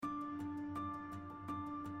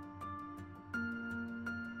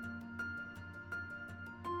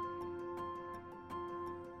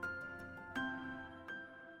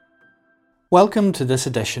Welcome to this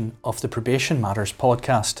edition of the Probation Matters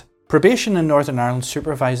podcast. Probation in Northern Ireland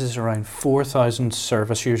supervises around 4,000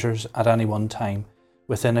 service users at any one time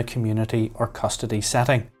within a community or custody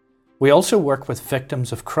setting. We also work with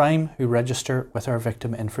victims of crime who register with our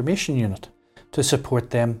Victim Information Unit to support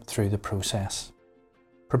them through the process.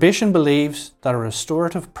 Probation believes that a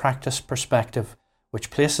restorative practice perspective,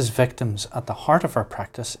 which places victims at the heart of our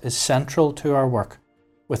practice, is central to our work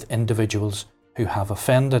with individuals who have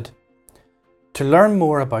offended. To learn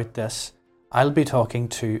more about this, I'll be talking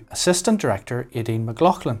to Assistant Director Aideen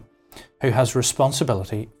McLaughlin, who has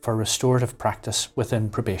responsibility for restorative practice within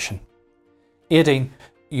probation. Aideen,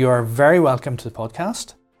 you are very welcome to the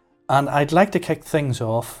podcast, and I'd like to kick things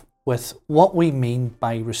off with what we mean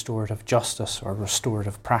by restorative justice or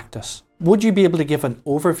restorative practice. Would you be able to give an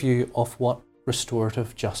overview of what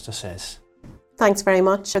restorative justice is? Thanks very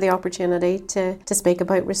much for the opportunity to speak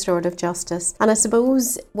about restorative justice. And I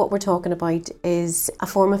suppose what we're talking about is a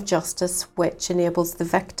form of justice which enables the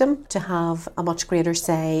victim to have a much greater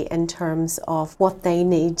say in terms of what they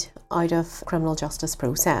need out of criminal justice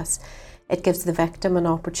process. It gives the victim an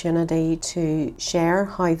opportunity to share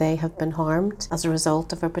how they have been harmed as a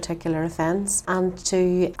result of a particular offence and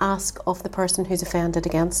to ask of the person who's offended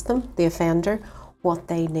against them, the offender, what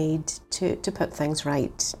they need to put things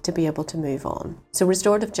right, to be able to move on. So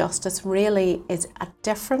restorative justice really is a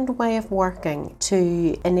different way of working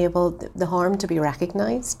to enable the harm to be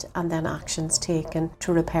recognised and then actions taken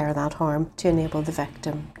to repair that harm to enable the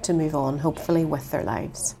victim to move on, hopefully with their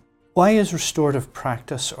lives. Why is restorative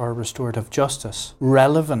practice or restorative justice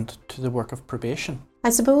relevant to the work of probation?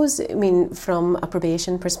 I suppose, from a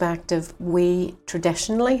probation perspective, we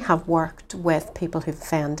traditionally have worked with people who've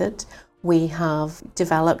offended. We have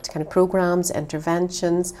developed kind of programs,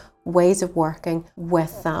 interventions, ways of working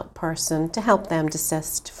with that person to help them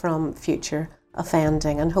desist from future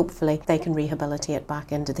offending, and hopefully they can rehabilitate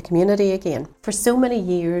back into the community again. For so many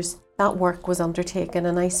years, that work was undertaken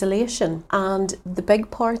in isolation, and the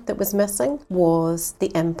big part that was missing was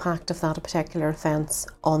the impact of that particular offence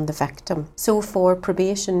on the victim. So for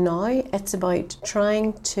probation now, it's about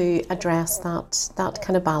trying to address that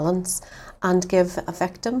kind of balance and give a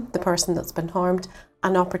victim, the person that's been harmed,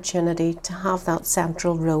 an opportunity to have that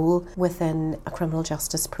central role within a criminal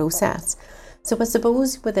justice process. So I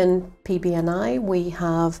suppose within PBNI we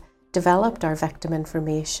have developed our Victim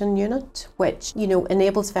Information Unit, which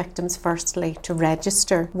enables victims firstly to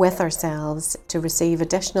register with ourselves to receive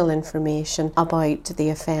additional information about the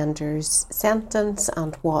offender's sentence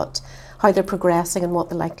and how they're progressing and what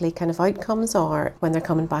the likely kind of outcomes are when they're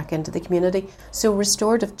coming back into the community. So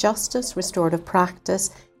restorative justice, restorative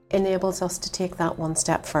practice enables us to take that one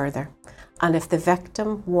step further. And if the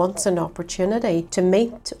victim wants an opportunity to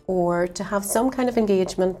meet or to have some kind of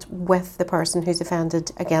engagement with the person who's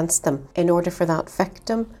offended against them in order for that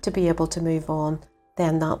victim to be able to move on,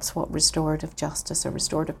 then that's what restorative justice or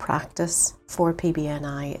restorative practice for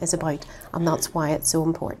PBNI is about, and that's why it's so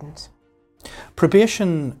important.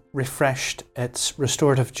 Probation refreshed its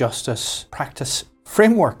restorative justice practice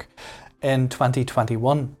framework in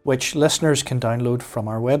 2021, which listeners can download from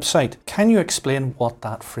our website. Can you explain what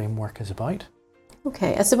that framework is about?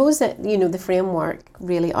 Okay, I suppose that the framework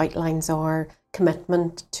really outlines our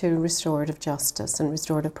commitment to restorative justice and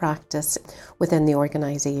restorative practice within the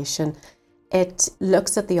organisation. It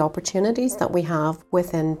looks at the opportunities that we have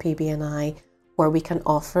within PBNI where we can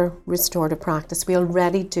offer restorative practice. We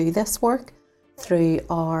already do this work through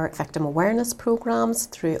our victim awareness programs,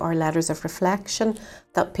 through our letters of reflection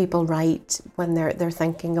that people write when they're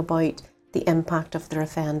thinking about the impact of their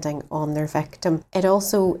offending on their victim. It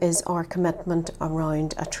also is our commitment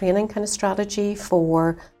around a training kind of strategy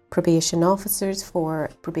for probation officers, for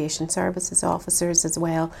probation services officers as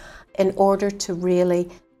well, in order to really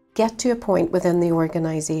get to a point within the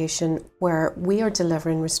organisation where we are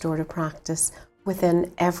delivering restorative practice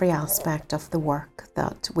within every aspect of the work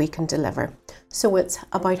that we can deliver. So it's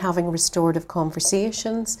about having restorative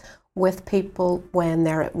conversations with people when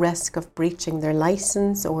they're at risk of breaching their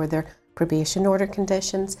licence or their probation order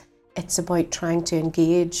conditions. It's about trying to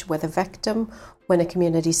engage with a victim when a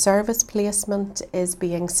community service placement is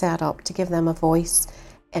being set up to give them a voice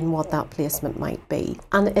in what that placement might be.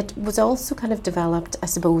 And it was also kind of developed, I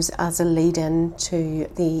suppose, as a lead-in to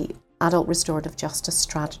the Adult Restorative Justice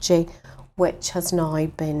Strategy, which has now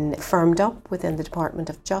been firmed up within the Department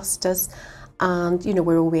of Justice. And,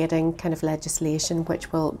 we're awaiting kind of legislation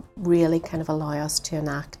which will really kind of allow us to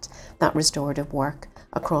enact that restorative work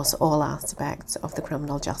across all aspects of the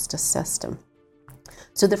criminal justice system.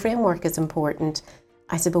 So the framework is important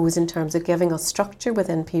I suppose, in terms of giving us structure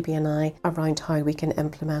within PBNI around how we can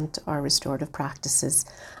implement our restorative practices.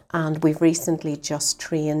 And we've recently just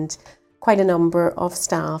trained quite a number of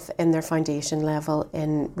staff in their foundation level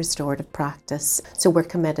in restorative practice. So we're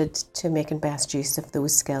committed to making best use of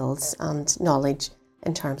those skills and knowledge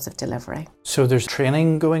in terms of delivery. So there's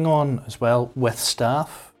training going on as well with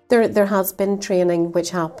staff? There has been training which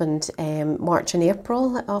happened March and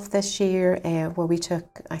April of this year, where we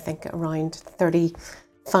took, I think, around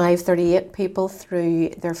 38 people through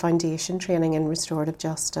their foundation training in restorative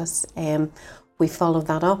justice. We followed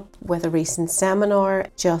that up with a recent seminar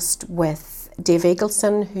just with Dave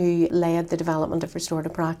Eagleson, who led the development of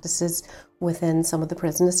restorative practices within some of the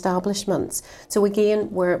prison establishments. So again,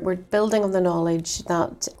 we're building on the knowledge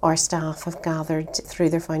that our staff have gathered through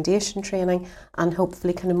their foundation training, and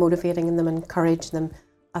hopefully kind of motivating them and encourage them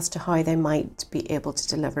as to how they might be able to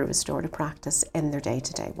deliver restorative practice in their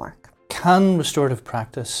day-to-day work. Can restorative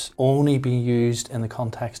practice only be used in the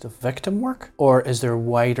context of victim work, or is there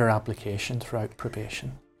wider application throughout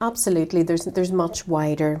probation? Absolutely, there's much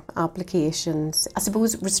wider applications. I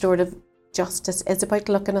suppose restorative justice is about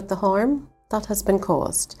looking at the harm that has been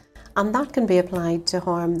caused, and that can be applied to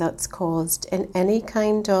harm that's caused in any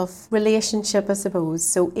kind of relationship, I suppose.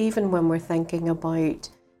 So even when we're thinking about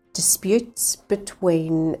disputes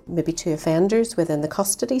between maybe two offenders within the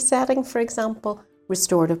custody setting, for example,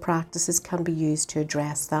 restorative practices can be used to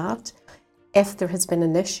address that. If there has been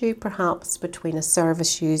an issue perhaps between a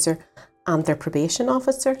service user and their probation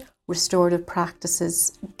officer, restorative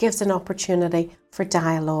practices gives an opportunity for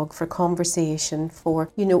dialogue, for conversation, for,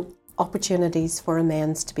 opportunities for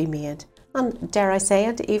amends to be made. And dare I say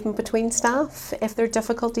it, even between staff, if there are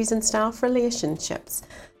difficulties in staff relationships,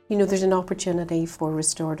 there's an opportunity for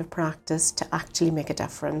restorative practice to actually make a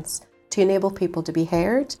difference, to enable people to be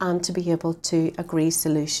heard and to be able to agree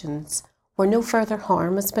solutions where no further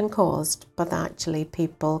harm has been caused, but actually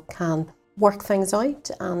people can work things out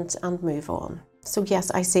and move on. So yes,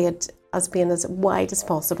 I see it as being as wide as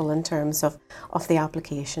possible in terms of the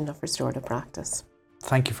application of restorative practice.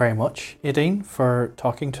 Thank you very much, Aideen, for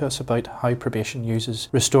talking to us about how probation uses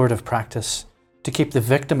restorative practice to keep the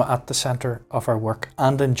victim at the centre of our work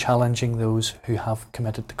and in challenging those who have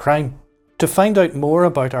committed the crime. To find out more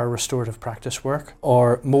about our restorative practice work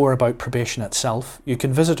or more about probation itself, you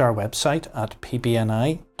can visit our website at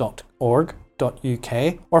pbni.org.uk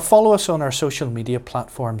or follow us on our social media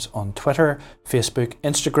platforms on Twitter, Facebook,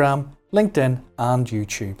 Instagram, LinkedIn and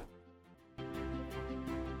YouTube.